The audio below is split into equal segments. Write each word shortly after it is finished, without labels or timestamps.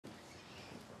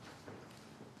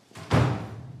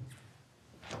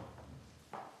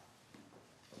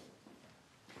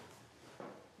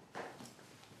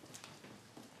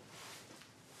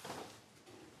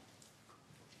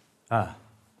哎，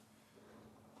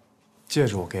戒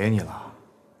指我给你了，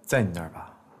在你那儿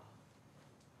吧？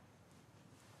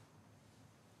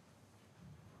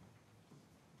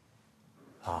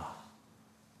啊，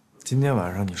今天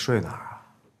晚上你睡哪儿啊？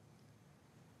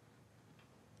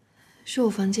睡我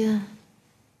房间，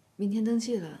明天登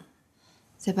记了，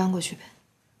再搬过去呗。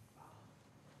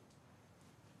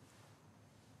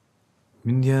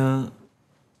明天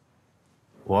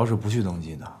我要是不去登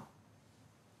记呢？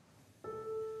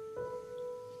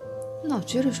 那我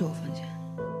接着睡我房间。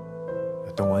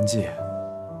登完记，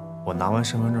我拿完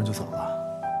身份证就走了。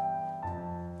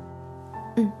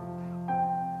嗯。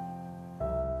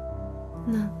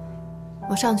那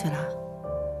我上去了，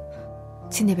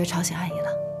请你别吵醒阿姨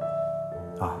了。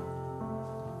啊。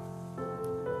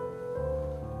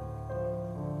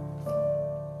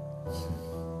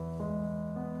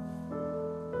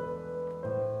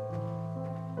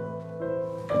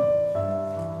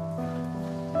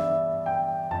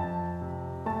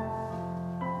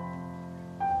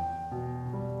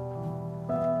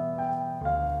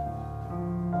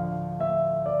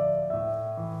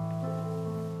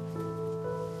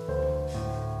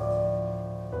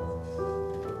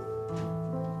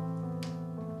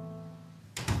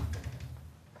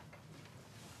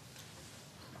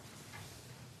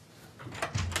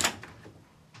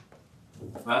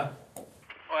喂，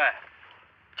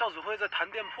赵子辉在谈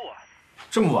店铺啊。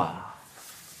这么晚啊？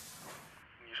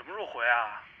你什么时候回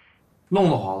啊？弄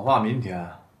得好的话明天，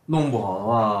弄不好的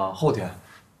话后天。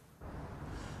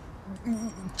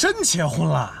你真结婚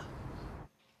了？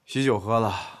喜酒喝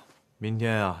了，明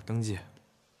天啊登记。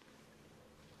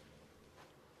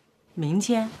明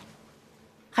天，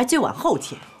还最晚后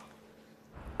天。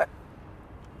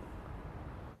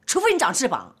除非你长翅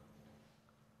膀。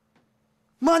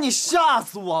 妈，你吓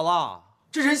死我了！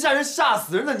这人吓人，吓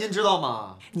死人的，您知道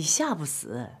吗？你吓不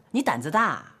死，你胆子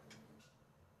大。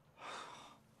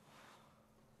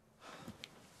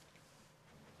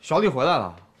小李回来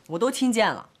了，我都听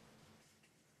见了，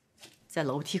在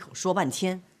楼梯口说半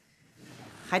天，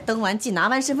还登完记、拿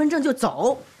完身份证就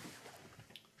走。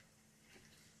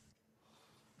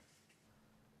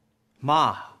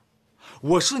妈，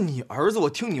我是你儿子，我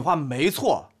听你话没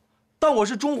错。 但我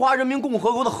是中华人民共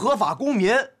和国的合法公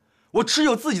民，我持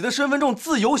有自己的身份证，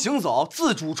自由行走，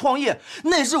自主创业，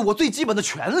那是我最基本的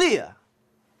权利。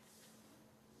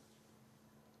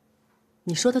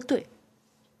你说的对，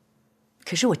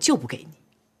可是我就不给你。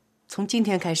从今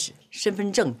天开始，身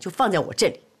份证就放在我这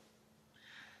里。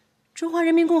中华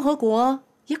人民共和国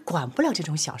也管不了这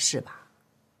种小事吧？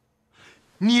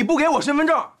你不给我身份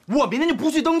证，我明天就不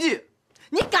去登记。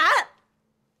你敢？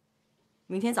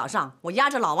 明天早上，我押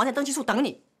着老王在登记处等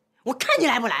你，我看你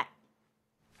来不来。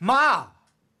妈，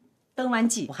登完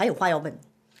记，我还有话要问你。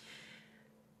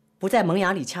不在萌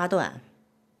芽里掐断，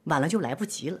晚了就来不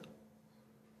及了。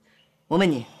我问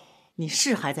你，你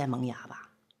是还在萌芽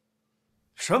吧？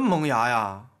什么萌芽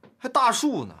呀？还大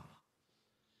树呢！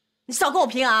你少跟我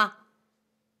拼啊！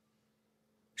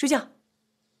睡觉。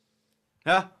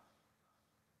哎，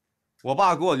我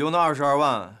爸给我留那22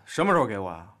万，什么时候给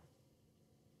我呀？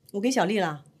 我给小丽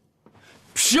了，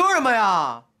凭什么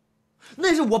呀？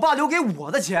那是我爸留给我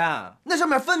的钱，那上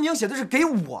面分明写的是给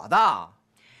我的。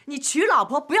你娶老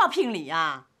婆不要聘礼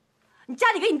呀！你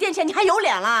家里给你垫钱，你还有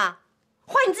脸了？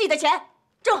花你自己的钱，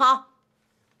正好。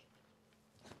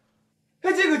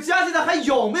哎，这个家现在还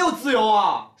有没有自由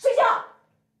啊？睡觉。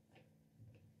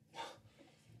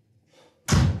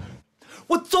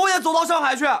我走也走到上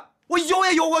海去，我游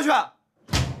也游过去。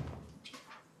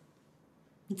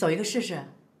你走一个试试。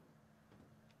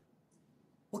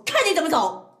 我看你怎么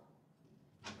走！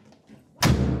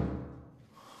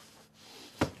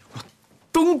我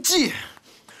登记，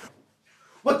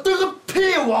我登个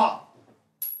屁！我。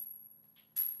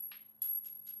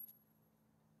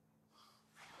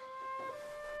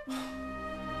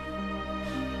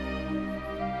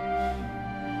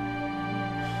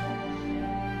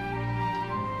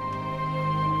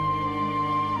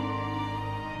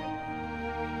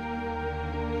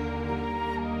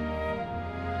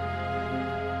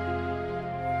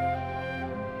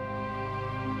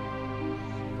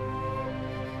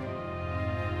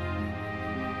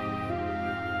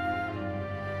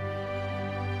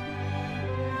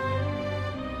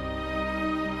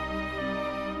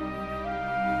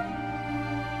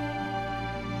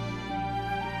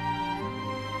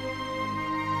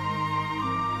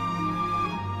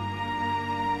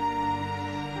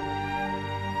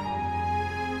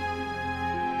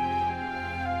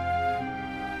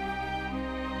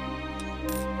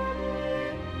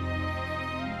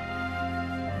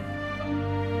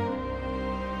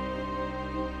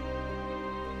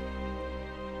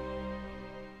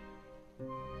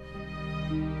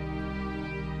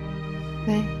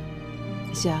喂，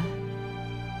喜儿，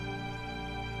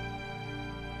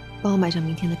帮我买张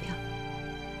明天的票。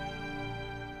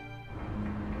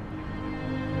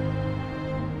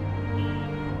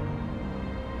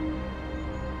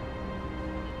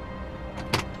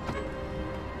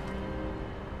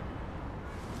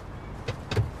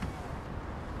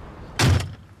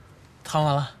谈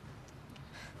完了。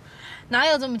哪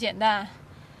有这么简单？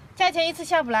价钱一次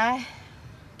下不来，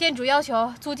店主要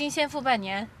求租金先付半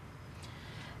年。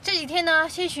这几天呢，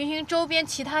先寻寻周边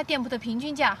其他店铺的平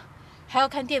均价，还要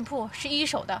看店铺是一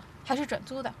手的还是转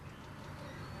租的。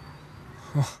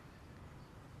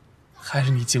还是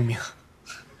你精明。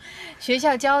学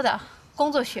校教的，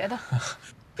工作学的。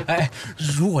哎，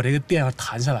如果这个店要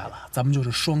谈下来了，咱们就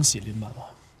是双喜临门了。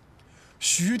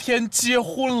徐天结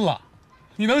婚了，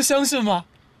你能相信吗？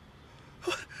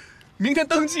明天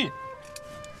登记。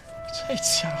这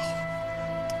家伙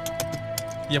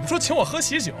也不说请我喝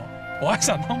喜酒，我还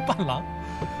想当伴郎。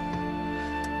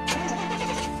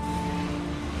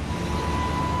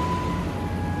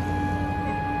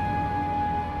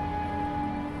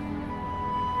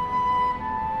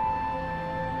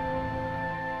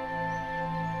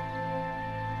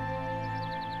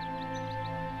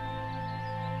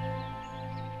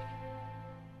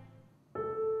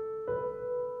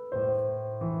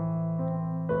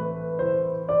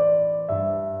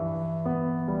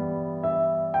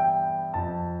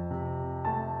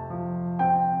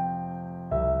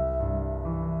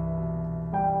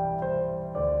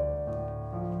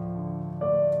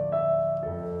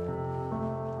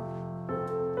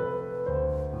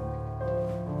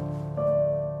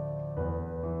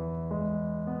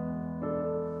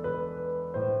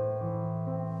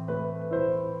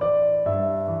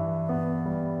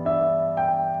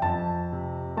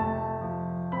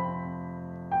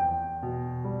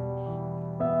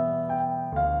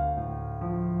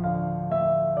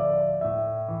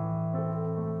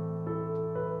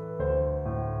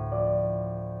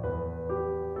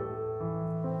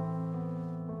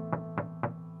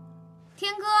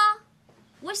天哥，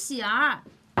我喜儿，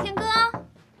天哥。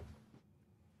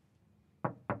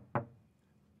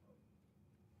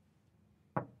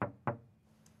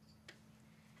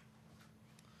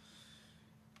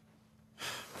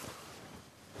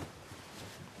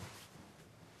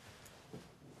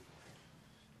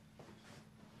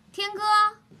天哥，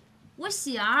我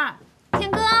喜儿，天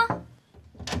哥。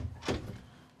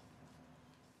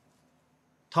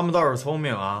他们倒是聪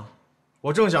明啊！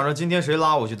我正想着今天谁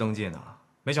拉我去登记呢，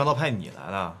没想到派你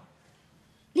来了。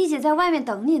丽姐在外面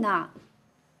等你呢。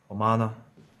我妈呢？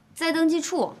在登记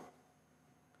处。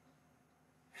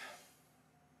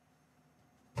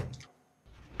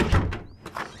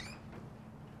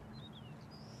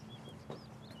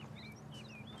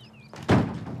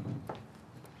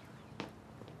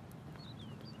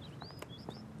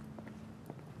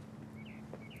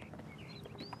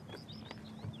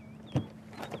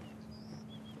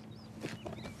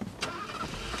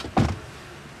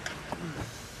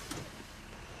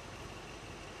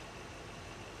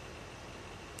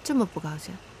这么不高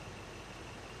兴？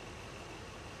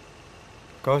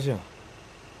高兴。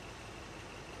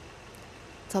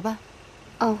走吧。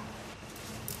哦。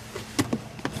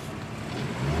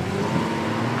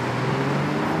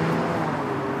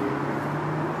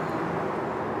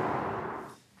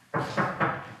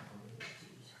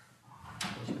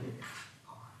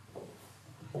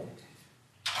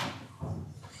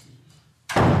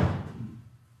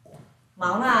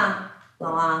忙呢，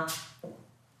老王。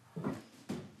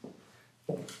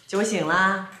酒醒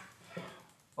了？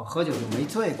我喝酒就没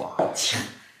醉过。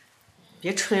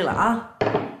别吹了啊！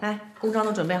哎，公章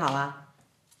都准备好了。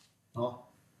哦，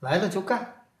来了就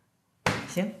干。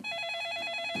行。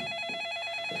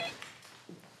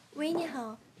喂，你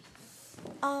好。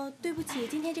哦，对不起，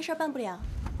今天这事儿办不了。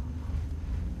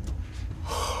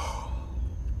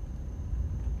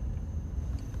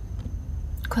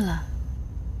困了？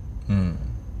嗯。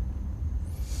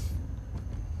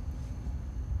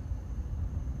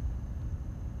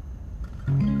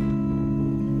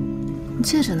你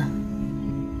戒指呢？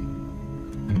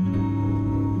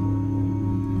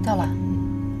掉了？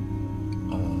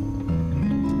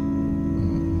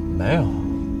没有，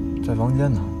在房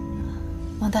间呢。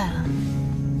忘带了？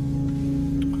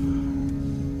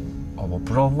哦，我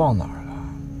不知道忘哪儿了，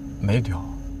没丢。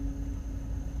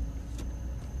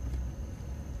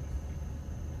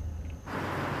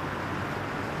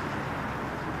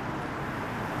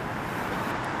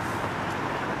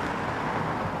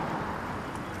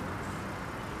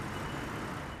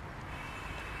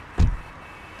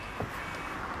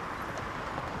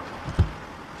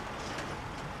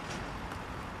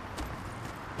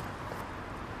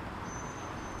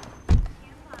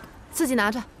自己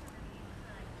拿着。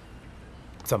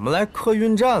怎么来客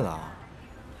运站了？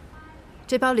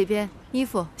这包里边衣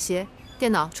服、鞋、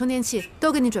电脑、充电器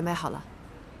都给你准备好了，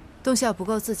东西要不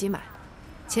够自己买，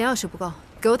钱要是不够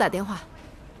给我打电话。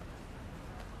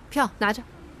票拿着。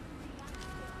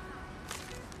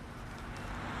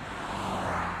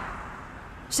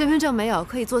身份证没有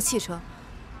可以坐汽车，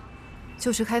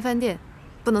就是开饭店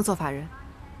不能做法人。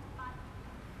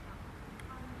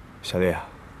小丽，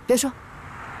别说，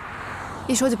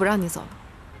一说就不让你走了。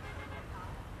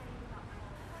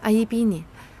阿姨逼你，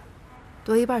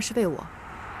多一半是为我。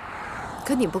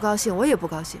可你不高兴，我也不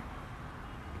高兴。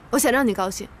我想让你高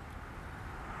兴。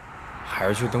还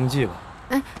是去登记吧。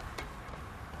哎，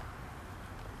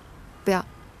不要，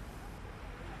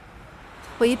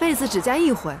我一辈子只嫁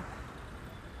一回，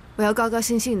我要高高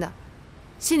兴兴的，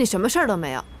心里什么事儿都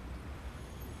没有。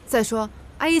再说，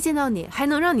阿姨见到你还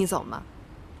能让你走吗？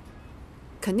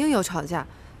肯定又吵架，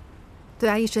对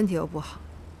阿姨身体又不好。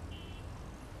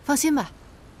放心吧，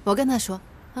我跟她说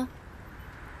啊。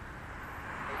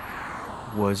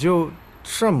我就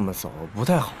这么走不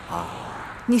太好啊。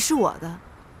你是我的，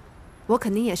我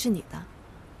肯定也是你的。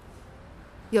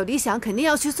有理想肯定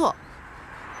要去做，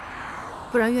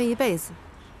不然怨一辈子。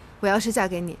我要是嫁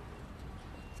给你，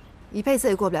一辈子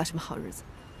也过不了什么好日子。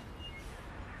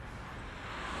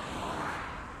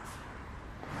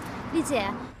丽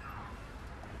姐，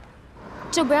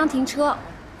这不让停车。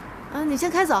啊，你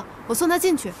先开走，我送她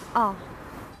进去。哦。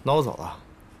那我走了，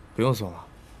不用送了。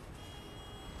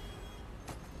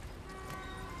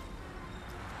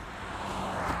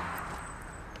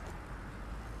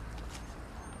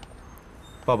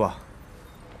抱抱。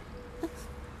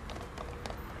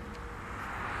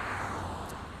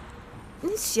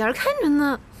你喜儿看着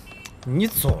呢。你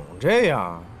总这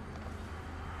样。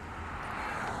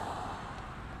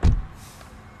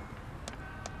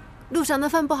路上的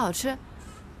饭不好吃，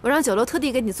我让酒楼特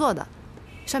地给你做的，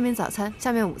上面早餐，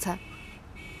下面午餐。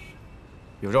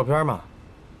有照片吗？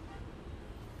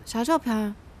啥照片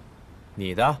啊？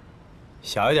你的，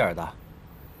小一点的，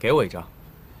给我一张。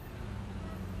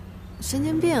神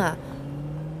经病啊！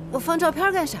我放照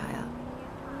片干啥呀？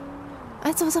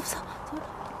哎，走。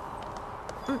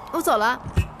我走了。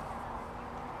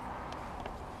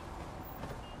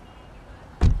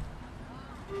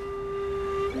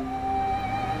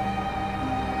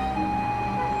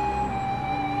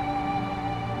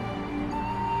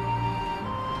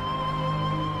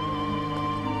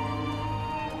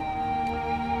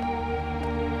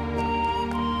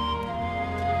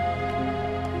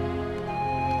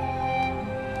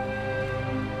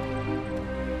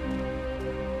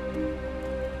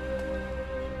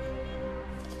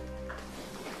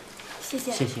谢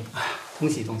谢。谢谢，恭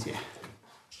喜恭喜。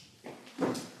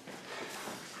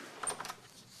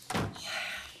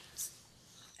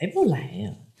还不来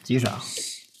呀？急啥？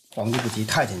皇帝不急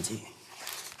太监急。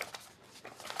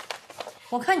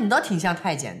我看你倒挺像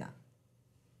太监的。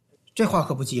这话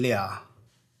可不吉利啊！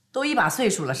都一把岁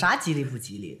数了，啥吉利不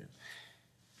吉利的？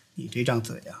你这张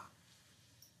嘴啊，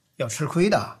要吃亏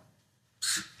的。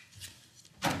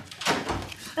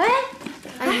哎，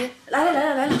阿姨，来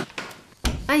了。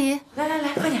阿姨，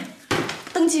来，快点，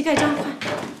登记盖章，快！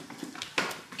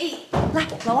哎，来，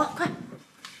老王，快！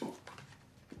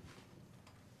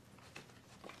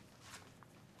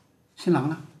新郎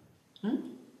呢？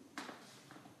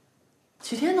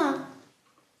许天呢？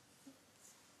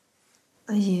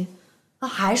阿姨，啊，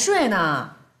还睡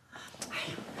呢。哎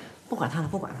呀，不管他了，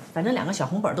反正2个小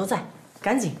红本都在，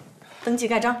赶紧登记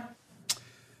盖章。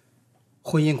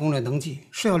婚姻公证登记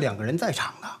是要2个人在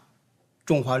场的，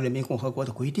中华人民共和国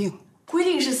的规定。规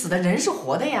定是死的，人是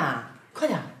活的呀，快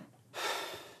点！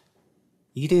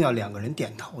一定要2个人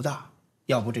点头的，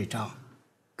要不这章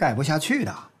盖不下去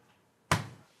的。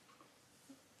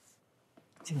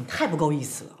你太不够意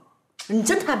思了，你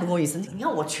真太不够意思！你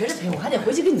看我瘸着腿，我还得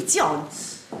回去给你叫你。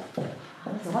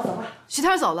走吧。徐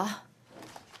天走了。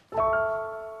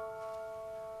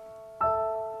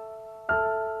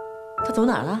他走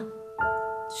哪儿了？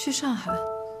去上海。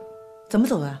怎么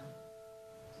走的？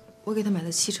我给他买的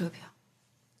汽车票。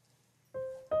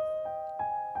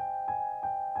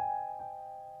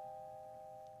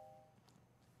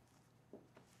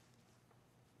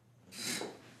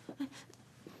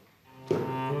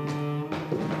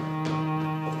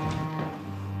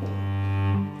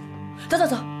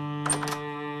走。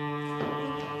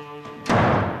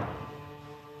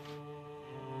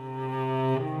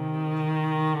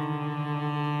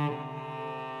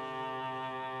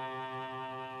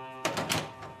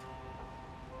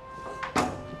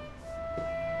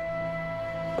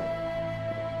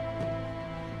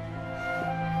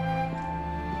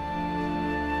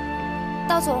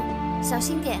道总，小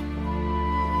心点。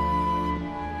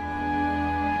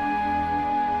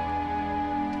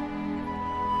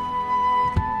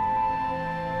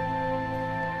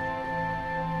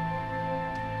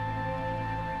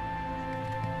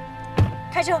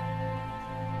开车。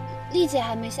丽姐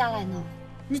还没下来呢。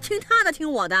你听她的，听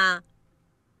我的。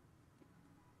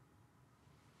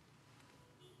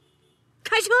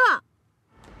开车。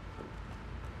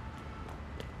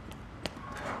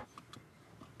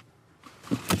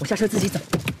我下车自己走。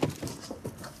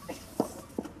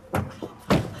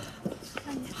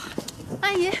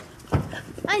阿姨，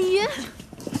阿姨，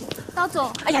刀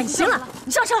总。哎呀，你行了，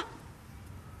你上车。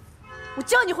我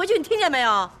叫你回去，你听见没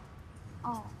有？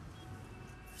哦。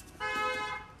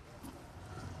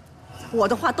我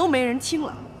的话都没人听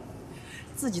了，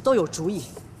自己都有主意。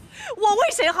我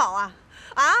为谁好啊？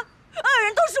啊，恶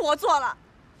人都是我做了。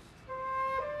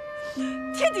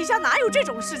天底下哪有这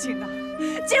种事情啊？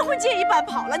结婚借一半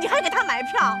跑了，你还给他买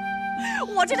票？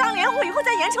我这张脸，我以后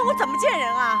在盐城我怎么见人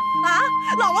啊？啊，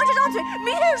老王这张嘴，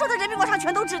明天就说在人民广场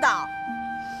全都知道。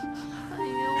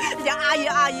哎呀，阿姨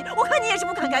阿姨，我看你也是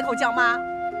不肯开口叫妈。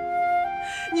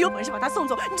你有本事把他送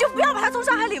走，你就不要把他从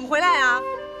上海领回来啊！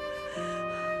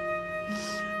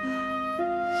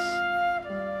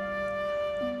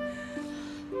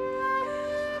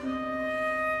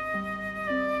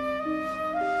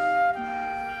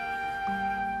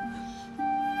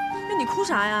你哭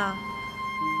啥呀？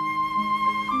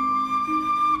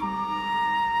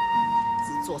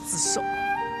自作自受。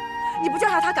你不叫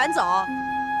他赶走，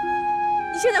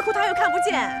你现在哭他又看不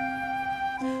见。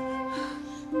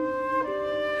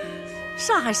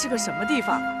上海是个什么地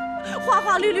方啊？花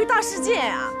花绿绿大世界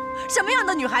啊！什么样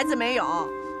的女孩子没有？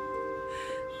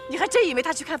你还真以为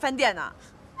他去看饭店呢？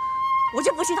我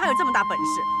就不信他有这么大本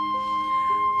事。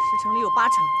10成里有8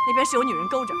成，那边是有女人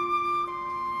勾着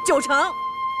，9成。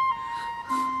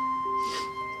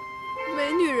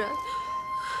没女人，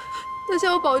他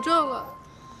向我保证了。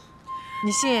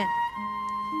你信？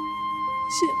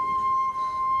信。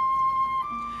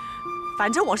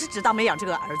反正我是知道没养这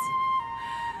个儿子，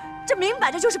这明摆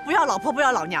着就是不要老婆不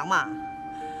要老娘嘛。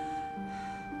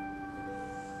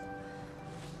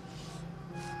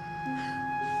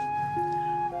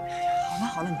好了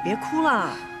好了，你别哭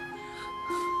了，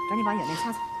赶紧把眼泪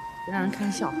擦擦，别让人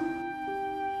看笑话。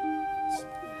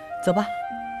走吧，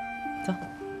走。